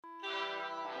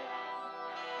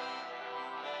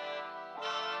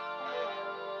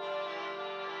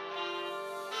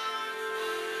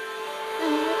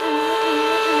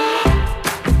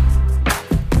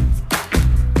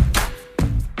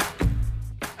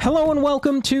Hello and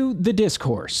welcome to The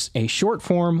Discourse, a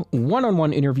short-form,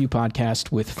 one-on-one interview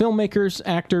podcast with filmmakers,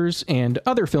 actors, and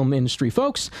other film industry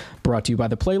folks, brought to you by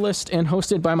The Playlist and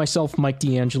hosted by myself, Mike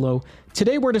D'Angelo.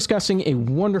 Today we're discussing a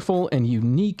wonderful and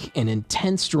unique and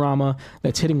intense drama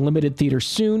that's hitting limited theaters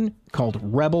soon, called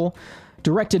Rebel,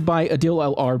 directed by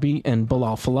Adil Arbi and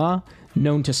Bilall Fallah,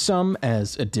 known to some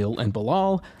as Adil and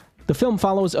Bilall. The film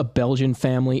follows a Belgian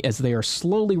family as they are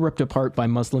slowly ripped apart by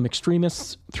Muslim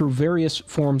extremists through various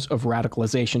forms of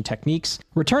radicalization techniques.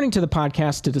 Returning to the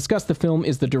podcast to discuss the film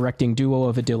is the directing duo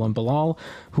of Adil and Bilall,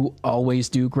 who always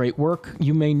do great work.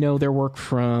 You may know their work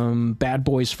from Bad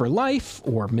Boys for Life,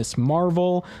 or Miss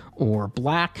Marvel, or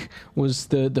Black was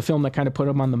the film that kind of put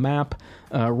them on the map.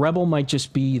 Rebel might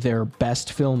just be their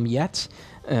best film yet.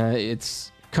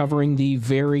 It's covering the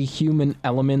very human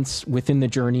elements within the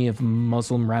journey of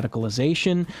Muslim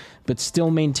radicalization, but still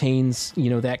maintains,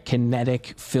 that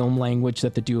kinetic film language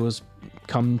that the duos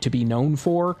come to be known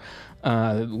for,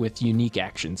 with unique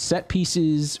action set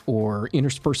pieces or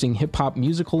interspersing hip-hop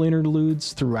musical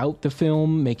interludes throughout the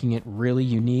film, making it really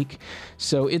unique.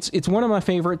 So it's one of my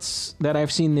favorites that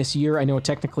I've seen this year. I know it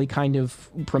technically kind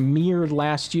of premiered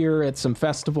last year at some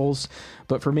festivals,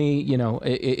 but for me,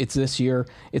 it's this year.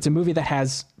 It's a movie that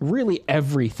has really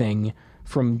everything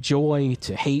from joy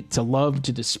to hate to love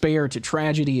to despair to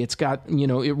tragedy. It's got,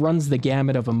 it runs the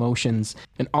gamut of emotions,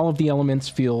 and all of the elements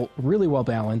feel really well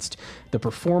balanced. The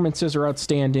performances are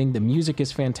outstanding. The music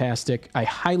is fantastic. I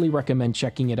highly recommend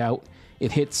checking it out.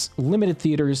 It hits limited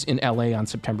theaters in LA on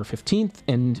September 15th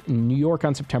and New York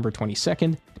on September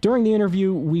 22nd. During the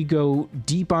interview, we go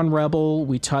deep on Rebel.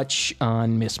 We touch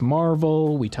on Miss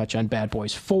Marvel. We touch on Bad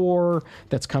Boys 4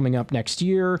 that's coming up next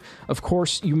year. Of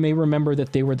course, you may remember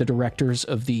that they were the directors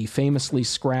of the famously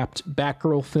scrapped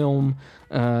Batgirl film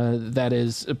that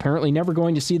is apparently never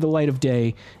going to see the light of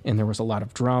day, and there was a lot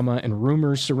of drama and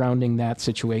rumors surrounding that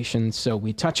situation. So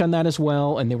we touch on that as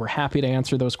well, and they were happy to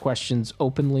answer those questions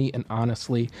openly and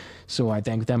honestly. So I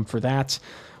thank them for that.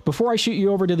 Before I shoot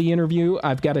you over to the interview,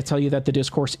 I've got to tell you that The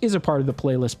Discourse is a part of the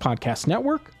Playlist Podcast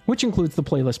Network, which includes the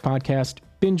Playlist Podcast,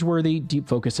 Bingeworthy, Deep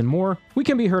Focus, and more. We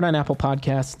can be heard on Apple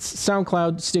Podcasts,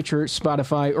 SoundCloud, Stitcher,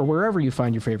 Spotify, or wherever you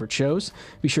find your favorite shows.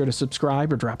 Be sure to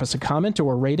subscribe or drop us a comment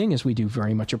or a rating, as we do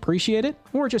very much appreciate it.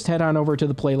 Or just head on over to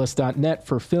theplaylist.net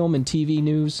for film and TV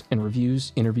news and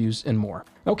reviews, interviews, and more.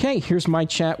 Okay, here's my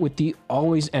chat with the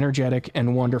always energetic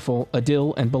and wonderful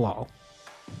Adil and Bilall.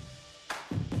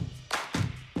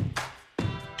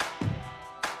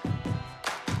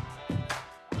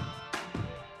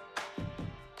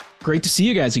 Great to see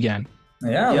you guys again.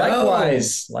 Yeah,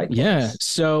 likewise. Yeah,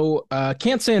 so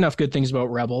can't say enough good things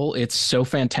about Rebel. It's so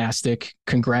fantastic.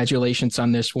 Congratulations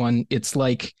on this one. It's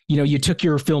like, you took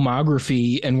your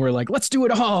filmography and we're like, let's do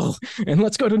it all and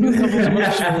let's go to new levels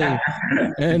emotionally.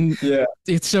 And yeah,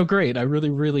 it's so great. I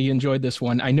really, really enjoyed this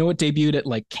one. I know it debuted at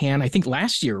Cannes, I think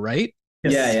last year, right?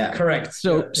 Yes, yeah, correct.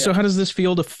 So how does this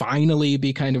feel to finally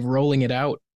be kind of rolling it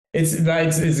out? It's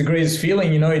the greatest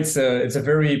feeling, it's a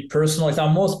very personal, it's our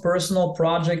most personal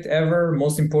project ever,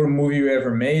 most important movie we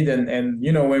ever made. And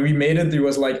when we made it, it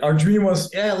was like, our dream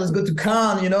was, let's go to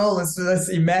Cannes, let's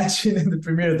imagine the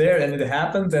premiere there. And it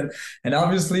happened. And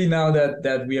obviously now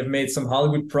that we have made some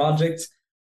Hollywood projects,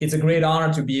 it's a great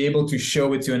honor to be able to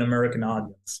show it to an American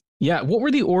audience. Yeah. What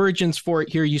were the origins for it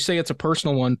here? You say it's a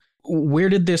personal one. Where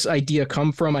did this idea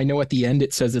come from? I know at the end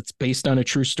it says it's based on a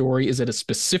true story. Is it a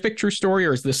specific true story,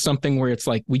 or is this something where it's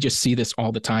like we just see this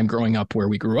all the time growing up where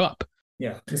we grew up?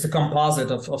 Yeah, it's a composite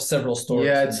of several stories.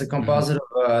 Yeah, it's a composite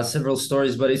of several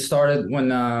stories, but it started when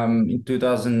in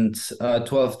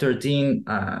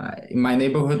 2012-13 in my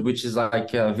neighborhood, which is like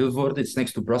Vilvoorde, it's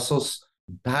next to Brussels.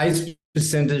 The highest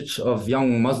percentage of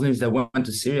young Muslims that went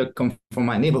to Syria come from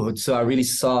my neighborhood. So I really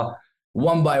saw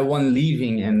one by one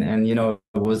leaving, and it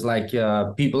was like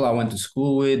people I went to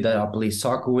school with, that I played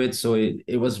soccer with. So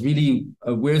it was really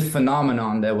a weird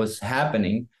phenomenon that was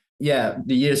happening. Yeah,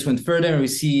 the years went further, and we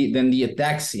see then the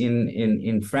attacks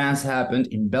in France happened,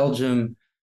 in Belgium.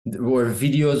 There were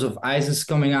videos of ISIS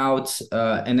coming out,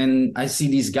 and then I see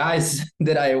these guys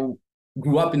that I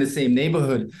grew up in the same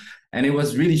neighborhood. And it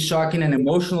was really shocking and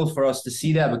emotional for us to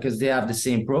see that, because they have the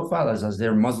same profile as us.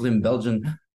 They're Muslim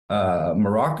Belgian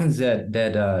Moroccans that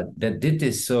did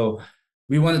this. So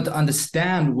we wanted to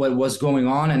understand what was going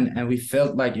on, and we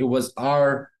felt like it was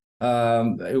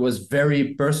it was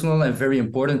very personal and very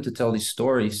important to tell this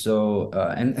story. So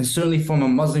and certainly from a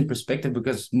Muslim perspective,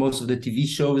 because most of the TV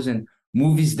shows and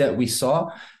movies that we saw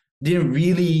didn't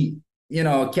really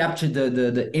capture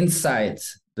the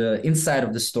insights the inside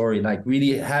of the story, like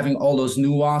really having all those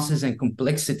nuances and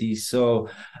complexities. So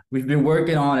we've been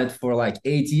working on it for like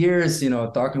 8 years,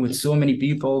 talking with so many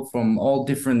people from all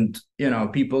different,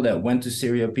 people that went to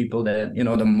Syria, people that,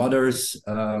 the mothers,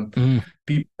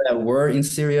 people that were in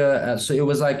Syria. So it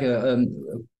was like a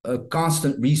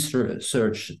constant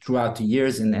research throughout the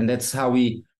years. And that's how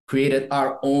we created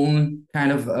our own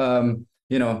kind of,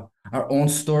 our own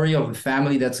story of a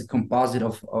family that's a composite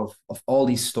of all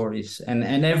these stories.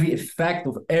 And every effect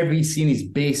of every scene is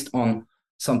based on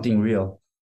something real.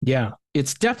 Yeah,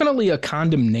 it's definitely a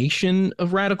condemnation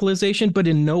of radicalization, but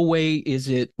in no way is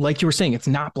it, like you were saying, it's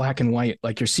not black and white.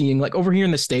 Like you're seeing, like over here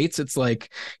in the States, it's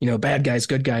like, bad guys,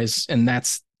 good guys, and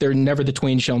they're never the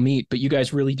twain shall meet. But you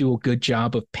guys really do a good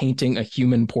job of painting a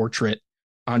human portrait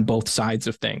on both sides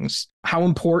of things. How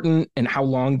important and how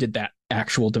long did that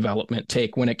actual development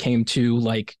take when it came to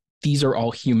like, these are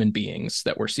all human beings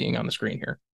that we're seeing on the screen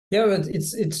here? Yeah, but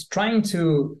it's trying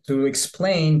to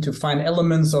explain, to find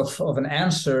elements of an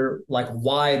answer, like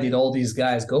why did all these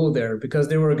guys go there? Because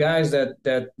there were guys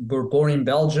that were born in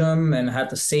Belgium and had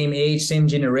the same age, same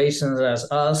generations as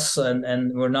us,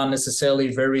 and were not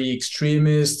necessarily very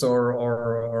extremist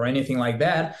or anything like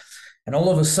that. And all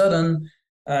of a sudden,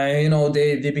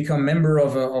 they become member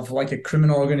of like a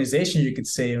criminal organization, you could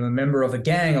say, a member of a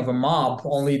gang, of a mob.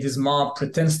 Only this mob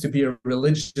pretends to be a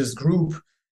religious group.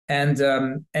 And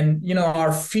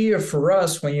our fear for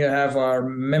us, when you have our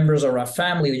members of our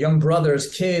family, young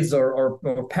brothers, kids, or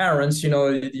parents,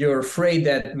 you're afraid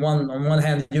that on one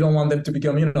hand, you don't want them to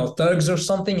become, thugs or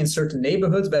something in certain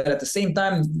neighborhoods. But at the same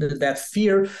time, that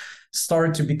fear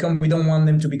started to become, we don't want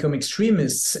them to become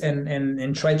extremists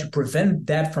and try to prevent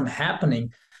that from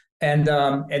happening. And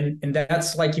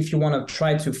that's like, if you want to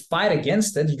try to fight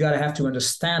against it, you got to have to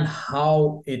understand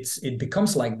how it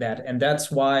becomes like that. And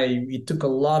that's why it took a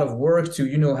lot of work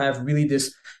to, have really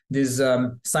this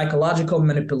psychological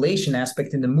manipulation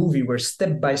aspect in the movie, where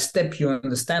step by step you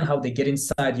understand how they get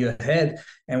inside your head,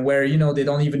 and where they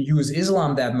don't even use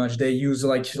Islam that much. They use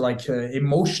like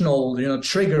emotional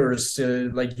triggers,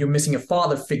 like you're missing a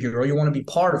father figure, or you want to be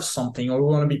part of something, or you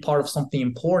want to be part of something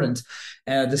important.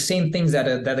 The same things that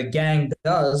a gang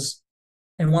does.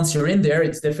 And once you're in there,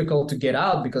 it's difficult to get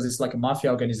out, because it's like a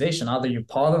mafia organization. Either you're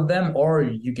part of them or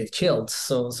you get killed.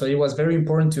 So it was very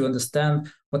important to understand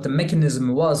what the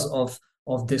mechanism was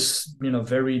of this,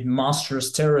 very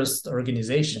monstrous terrorist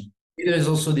organization. There's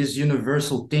also this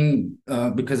universal thing,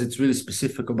 because it's really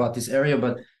specific about this area,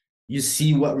 but you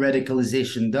see what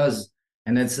radicalization does.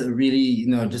 And that's a really,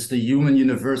 just a human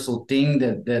universal thing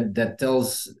that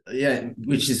tells,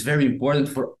 which is very important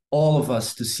for all of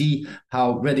us to see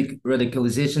how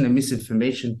radicalization and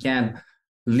misinformation can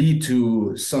lead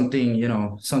to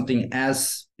something, something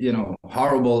as,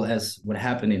 horrible as what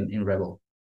happened in Rebel.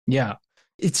 Yeah.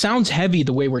 It sounds heavy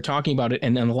the way we're talking about it,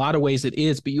 and in a lot of ways it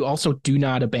is, but you also do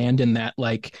not abandon that.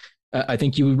 Like, I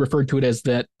think you referred to it as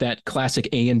that classic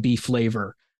A and B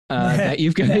flavor. That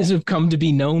you guys have come to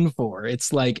be known for.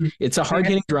 It's like, it's a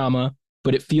hard-hitting drama,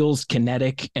 but it feels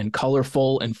kinetic and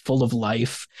colorful and full of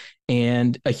life.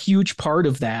 And a huge part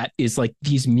of that is like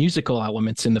these musical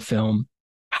elements in the film.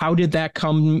 How did that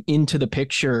come into the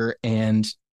picture, and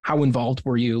how involved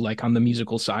were you like on the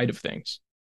musical side of things?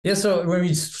 Yeah, so when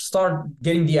we start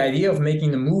getting the idea of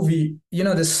making the movie,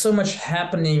 there's so much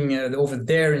happening over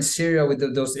there in Syria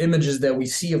with those images that we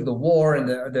see of the war and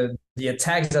the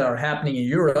attacks that are happening in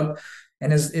Europe,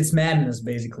 and it's madness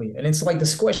basically. And it's like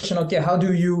this question: okay, how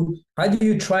do you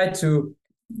try to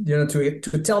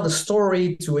to tell the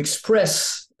story, to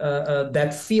express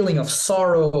that feeling of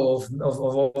sorrow,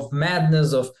 of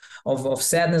madness, of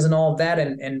sadness and all of that,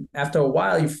 and after a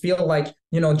while you feel like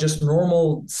just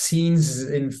normal scenes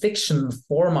in fiction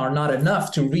form are not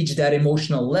enough to reach that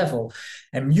emotional level.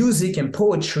 And music and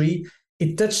poetry,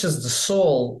 it touches the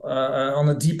soul on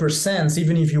a deeper sense,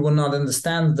 even if you will not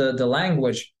understand the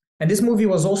language. And this movie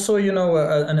was also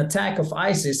an attack of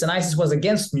ISIS, and ISIS was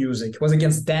against music, was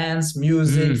against dance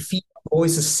music, female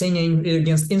voices singing,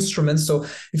 against instruments. So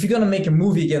if you're going to make a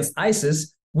movie against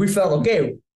ISIS, we felt,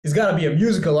 okay, it's got to be a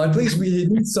musical. At least we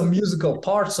need some musical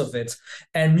parts of it.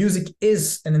 And music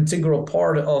is an integral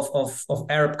part of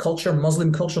Arab culture,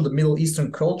 Muslim culture, the Middle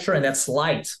Eastern culture, and that's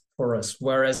light for us.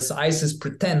 Whereas ISIS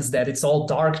pretends that it's all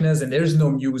darkness and there's no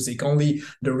music, only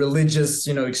the religious,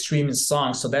 extremist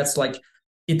songs. So that's like,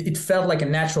 it felt like a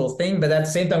natural thing, but at the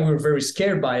same time, we were very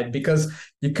scared by it, because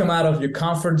you come out of your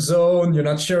comfort zone. You're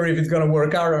not sure if it's going to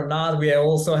work out or not. We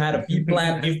also had a B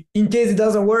plan. If in case it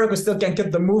doesn't work, we still can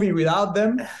cut the movie without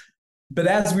them. But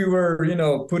as we were,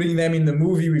 putting them in the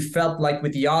movie, we felt like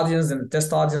with the audience and the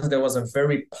test audience, there was a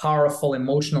very powerful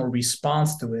emotional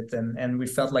response to it. And we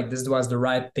felt like this was the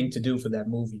right thing to do for that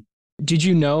movie. Did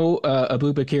you know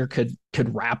Abu Bakr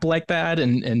could rap like that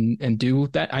and do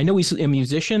that? I know he's a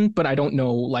musician, but I don't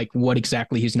know like what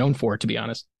exactly he's known for, to be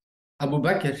honest. Abu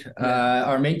Bakr,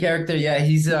 our main character,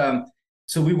 he's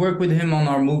so we worked with him on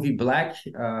our movie Black.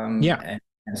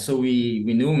 And so we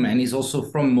knew him, and he's also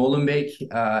from Molenbeek,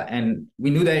 and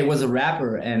we knew that he was a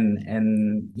rapper, and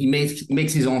he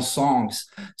makes his own songs.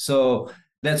 So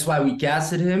that's why we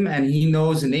casted him, and he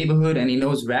knows the neighborhood and he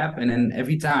knows rap. And then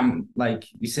every time, like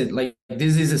we said, like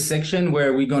this is a section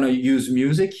where we're gonna use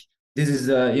music. This is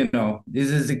this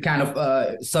is the kind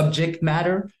of subject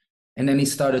matter. And then he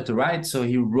started to write. So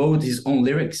he wrote his own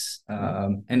lyrics,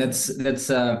 and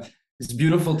it's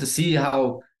beautiful to see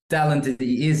how talented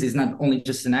he is. He's not only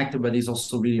just an actor, but he's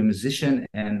also really a musician.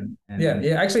 And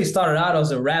he actually started out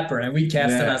as a rapper, and we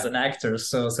cast him as an actor.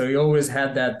 So he always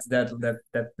had that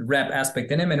rap aspect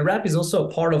in him. And rap is also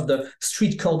a part of the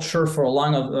street culture for a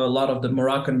lot of the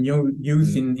Moroccan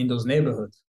youth in those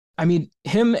neighborhoods. I mean,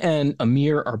 him and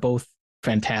Amir are both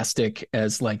fantastic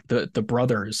as like the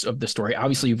brothers of the story.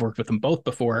 Obviously, you've worked with them both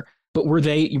before. But were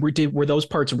those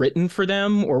parts written for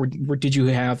them, or did you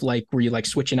have were you like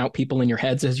switching out people in your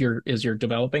heads as you're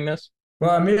developing this?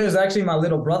 Well, Amir is actually my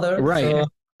little brother, right?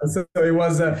 So it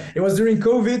was during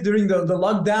COVID, during the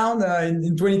lockdown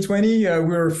in 2020. We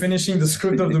were finishing the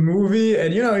script of the movie,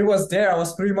 and he was there. I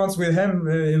was 3 months with him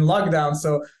in lockdown,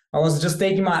 so I was just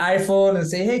taking my iPhone and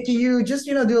say, hey, can you just,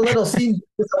 do a little scene?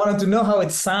 Because I wanted to know how it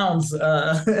sounds through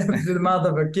the mouth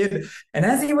of a kid. And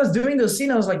as he was doing the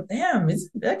scene, I was like, damn, it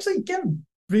actually can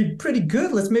be pretty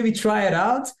good. Let's maybe try it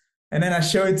out. And then I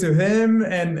show it to him,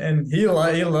 and he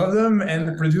loved them, and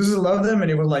the producers loved them.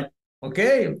 And he was like,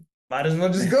 okay, might as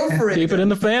well just go for it. Keep it in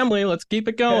the family. Let's keep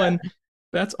it going. Yeah.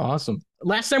 That's awesome.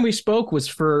 Last time we spoke was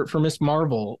for Miss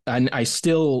Marvel, and I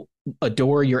still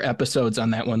adore your episodes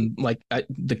on that one.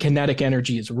 The kinetic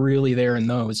energy is really there in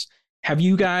those. Have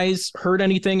you guys heard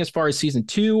anything as far as season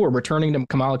 2 or returning to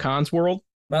Kamala Khan's world?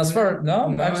 Actually,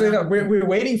 no. We're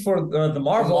waiting for the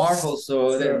Marvel.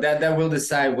 So that will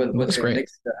decide what the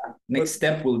next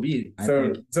step will be.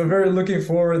 So very looking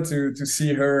forward to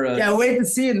see her. Wait to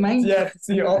see it, man. Yeah, to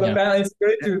see all the family. It's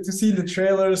great to see the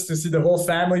trailers, to see the whole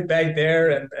family back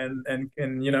there, and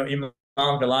Iman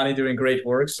Vellani doing great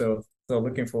work. So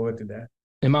looking forward to that.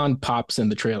 Iman pops in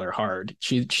the trailer hard.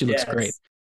 She looks great.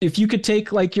 If you could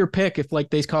take your pick, if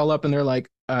they call up and they're like,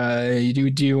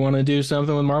 do you want to do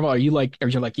something with Marvel? Are you like,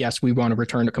 yes, we want to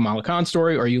return to Kamala Khan's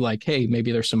story? Or are you like, hey,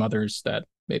 maybe there's some others that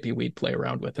maybe we'd play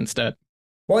around with instead?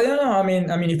 Well, I mean,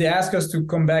 if they ask us to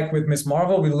come back with Miss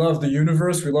Marvel, we love the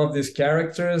universe, we love these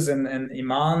characters and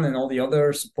Iman and all the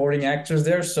other supporting actors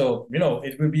there. So,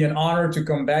 it would be an honor to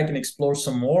come back and explore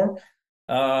some more.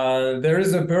 There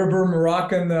is a Berber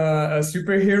Moroccan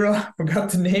superhero. I forgot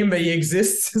the name, but he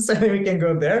exists, so we can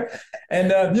go there.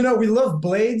 And we love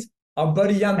Blade. Our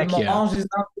buddy Jan de Mange is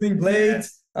now doing Blade.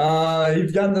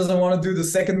 If Jan doesn't want to do the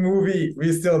second movie,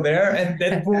 we're still there. And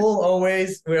Deadpool,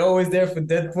 we're always there for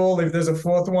Deadpool. If there's a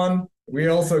fourth one,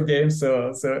 we're also game.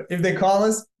 So if they call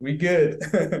us, we good.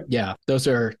 Yeah, those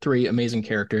are 3 amazing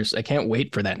characters. I can't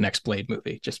wait for that next Blade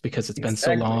movie, just because it's been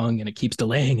so long and it keeps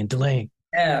delaying and delaying.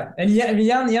 Yeah, and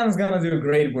Jan's gonna do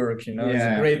great work. He's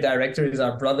a great director. He's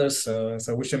our brother, so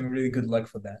wish him really good luck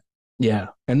for that. Yeah,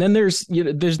 and then there's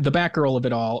the Batgirl of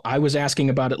it all. I was asking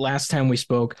about it last time we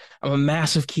spoke. I'm a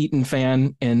massive Keaton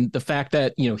fan, and the fact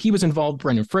that he was involved,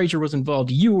 Brendan Fraser was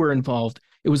involved, you were involved.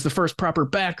 It was the first proper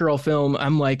Batgirl film.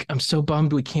 I'm so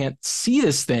bummed we can't see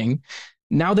this thing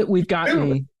now that we've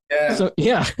gotten.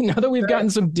 Now that we've gotten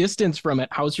some distance from it,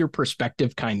 how's your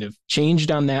perspective kind of changed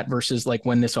on that versus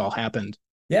when this all happened?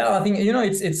 Yeah, I think,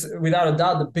 it's without a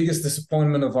doubt the biggest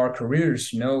disappointment of our careers,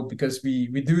 because we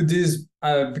do this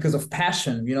because of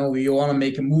passion. We want to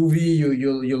make a movie.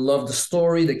 You love the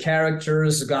story, the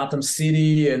characters, Gotham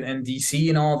City and DC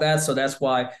and all that. So that's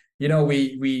why,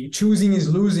 we choosing is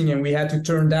losing, and we had to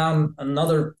turn down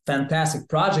another fantastic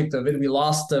project of it. We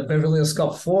lost Beverly Hills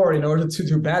Cop 4 in order to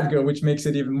do Batgirl, which makes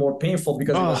it even more painful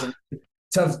because it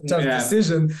was a tough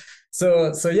decision.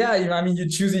 So yeah, you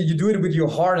choose it, you do it with your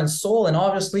heart and soul. And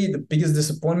obviously the biggest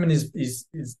disappointment is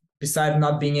besides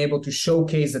not being able to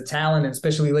showcase the talent, and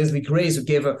especially Leslie Grace, who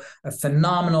gave a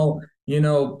phenomenal,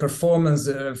 performance,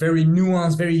 a very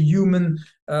nuanced, very human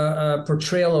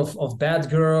portrayal of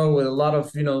Batgirl with a lot of,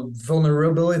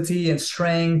 vulnerability and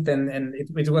strength. And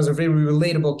it was a very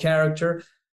relatable character.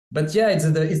 But yeah, it's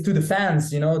to the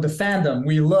fans, you know, the fandom.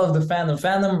 We love the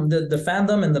fandom, the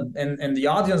fandom and the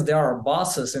audience. They are our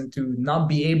bosses, and to not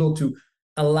be able to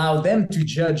allow them to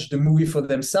judge the movie for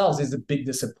themselves is a big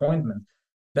disappointment.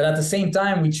 But at the same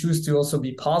time, we choose to also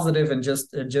be positive and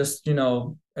just you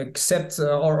know, accept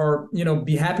or you know,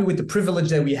 be happy with the privilege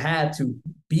that we had to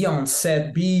be on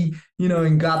set, be, you know,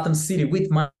 in Gotham City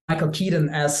with Michael Keaton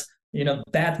as, you know,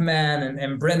 Batman,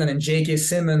 and Brendan and J.K.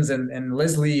 Simmons and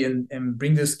Leslie, and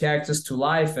bring these characters to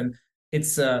life. And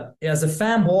it's as a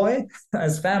fanboy,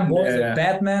 as fanboys of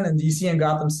Batman and DC and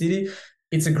Gotham City,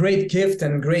 it's a great gift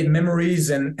and great memories,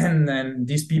 and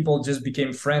these people just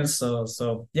became friends.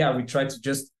 So yeah, we try to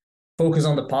just focus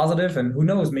on the positive, and who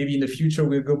knows, maybe in the future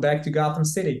we'll go back to Gotham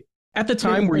City. At the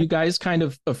time, were you guys kind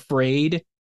of afraid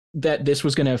that this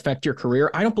was going to affect your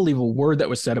career? I don't believe a word that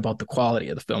was said about the quality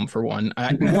of the film, for one.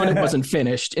 One, it wasn't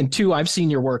finished, and two, I've seen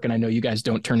your work and I know you guys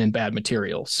don't turn in bad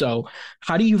material. So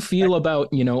how do you feel about,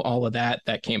 you know, all of that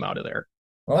came out of there?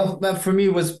 Well, for me,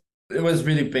 it was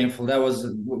really painful. That was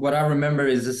what I remember,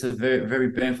 is this a very,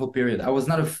 very painful period. I was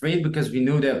not afraid because we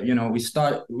knew that, you know,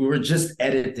 we were just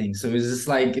editing. So it was just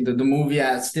like the movie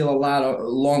had still a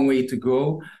long way to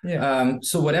go. Yeah.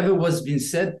 So whatever was being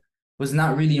said was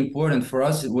not really important for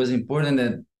us. It was important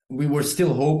that we were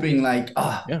still hoping, like,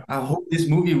 I hope this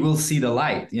movie will see the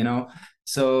light, you know?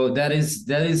 So that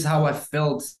is how I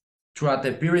felt throughout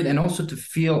that period. And also to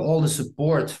feel all the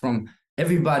support from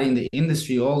everybody in the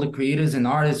industry, all the creators and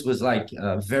artists, was like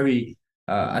very,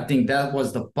 I think that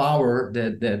was the power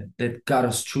that got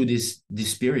us through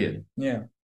this period. Yeah.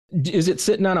 Is it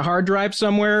sitting on a hard drive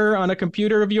somewhere on a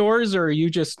computer of yours, or are you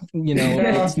just, you know,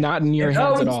 it's not in your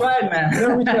hands at all? Tried, man.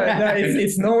 No, we tried. No,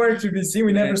 it's nowhere to be seen.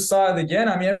 We never saw it again.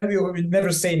 I mean, we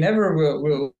never say never.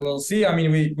 We'll see. I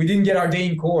mean, we didn't get our day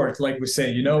in court, like we say,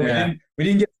 you know, we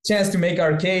didn't get a chance to make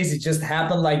our case. It just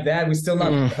happened like that. We're still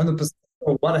not 100%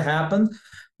 sure what happened.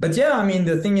 But yeah, I mean,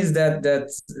 the thing is that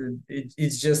that's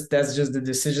just the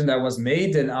decision that was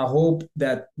made, and I hope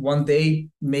that one day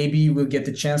maybe we'll get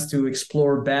the chance to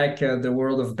explore back the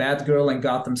world of Batgirl and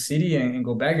Gotham City and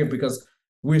go back here, because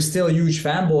we're still huge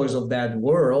fanboys of that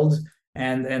world,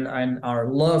 and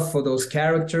our love for those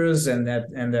characters and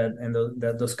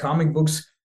those comic books.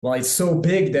 Well, it's so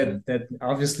big that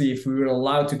obviously if we were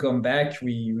allowed to come back,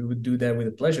 we would do that with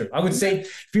a pleasure. I would say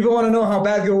if people want to know how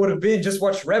Batgirl would have been, just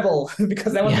watch Rebel,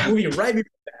 because that was the movie right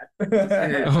before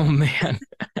that. Oh, man.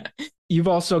 You've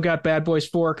also got Bad Boys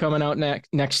 4 coming out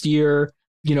next year.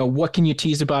 You know, what can you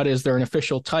tease about? Is there an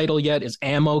official title yet? Is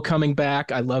Ammo coming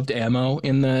back? I loved Ammo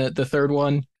in the third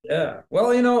one. Yeah.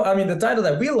 Well, you know, I mean, the title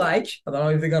that we like, I don't know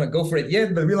if they're going to go for it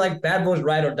yet, but we like Bad Boys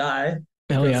Ride or Die.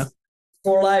 Hell yeah.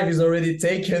 For Life is already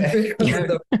taken.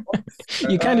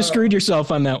 You kind of screwed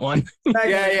yourself on that one.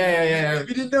 Yeah.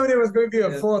 We didn't know there was going to be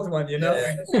a fourth one, you know.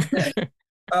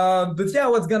 But yeah,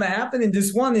 what's going to happen in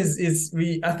this one is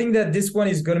I think that this one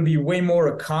is going to be way more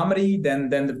a comedy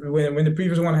than when the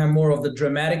previous one had more of the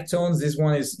dramatic tones. This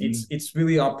one is it's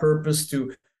really our purpose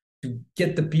to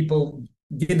get the people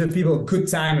a good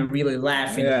time and really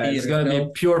laugh in the theater. It's gonna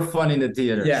be pure fun in the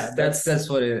theater. Yeah, that's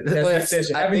what it is.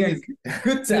 Having a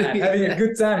good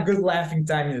time, good laughing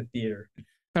time in the theater.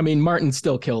 I mean, Martin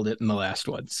still killed it in the last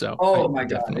one. So my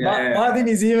God, Martin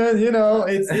is even, you know,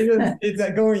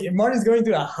 Martin's going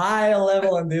to a higher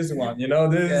level on this one. You know,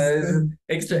 this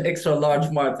extra large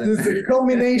Martin. This is the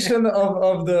culmination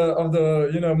of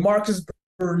the you know, Marcus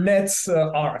Burnett's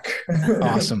arc.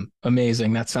 Awesome,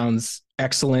 amazing. That sounds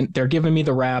excellent. They're giving me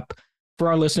the wrap. For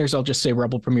our listeners, I'll just say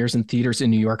Rebel premieres in theaters in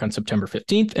New York on September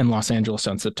 15th and Los Angeles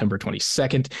on September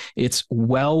 22nd. It's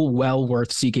well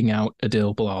worth seeking out.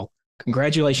 Adil, Bilall,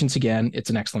 congratulations again. It's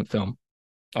an excellent film.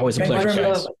 Always a pleasure,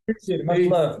 guys. Appreciate it. Much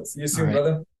love. See you soon,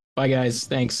 brother. Bye, guys.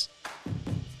 Thanks.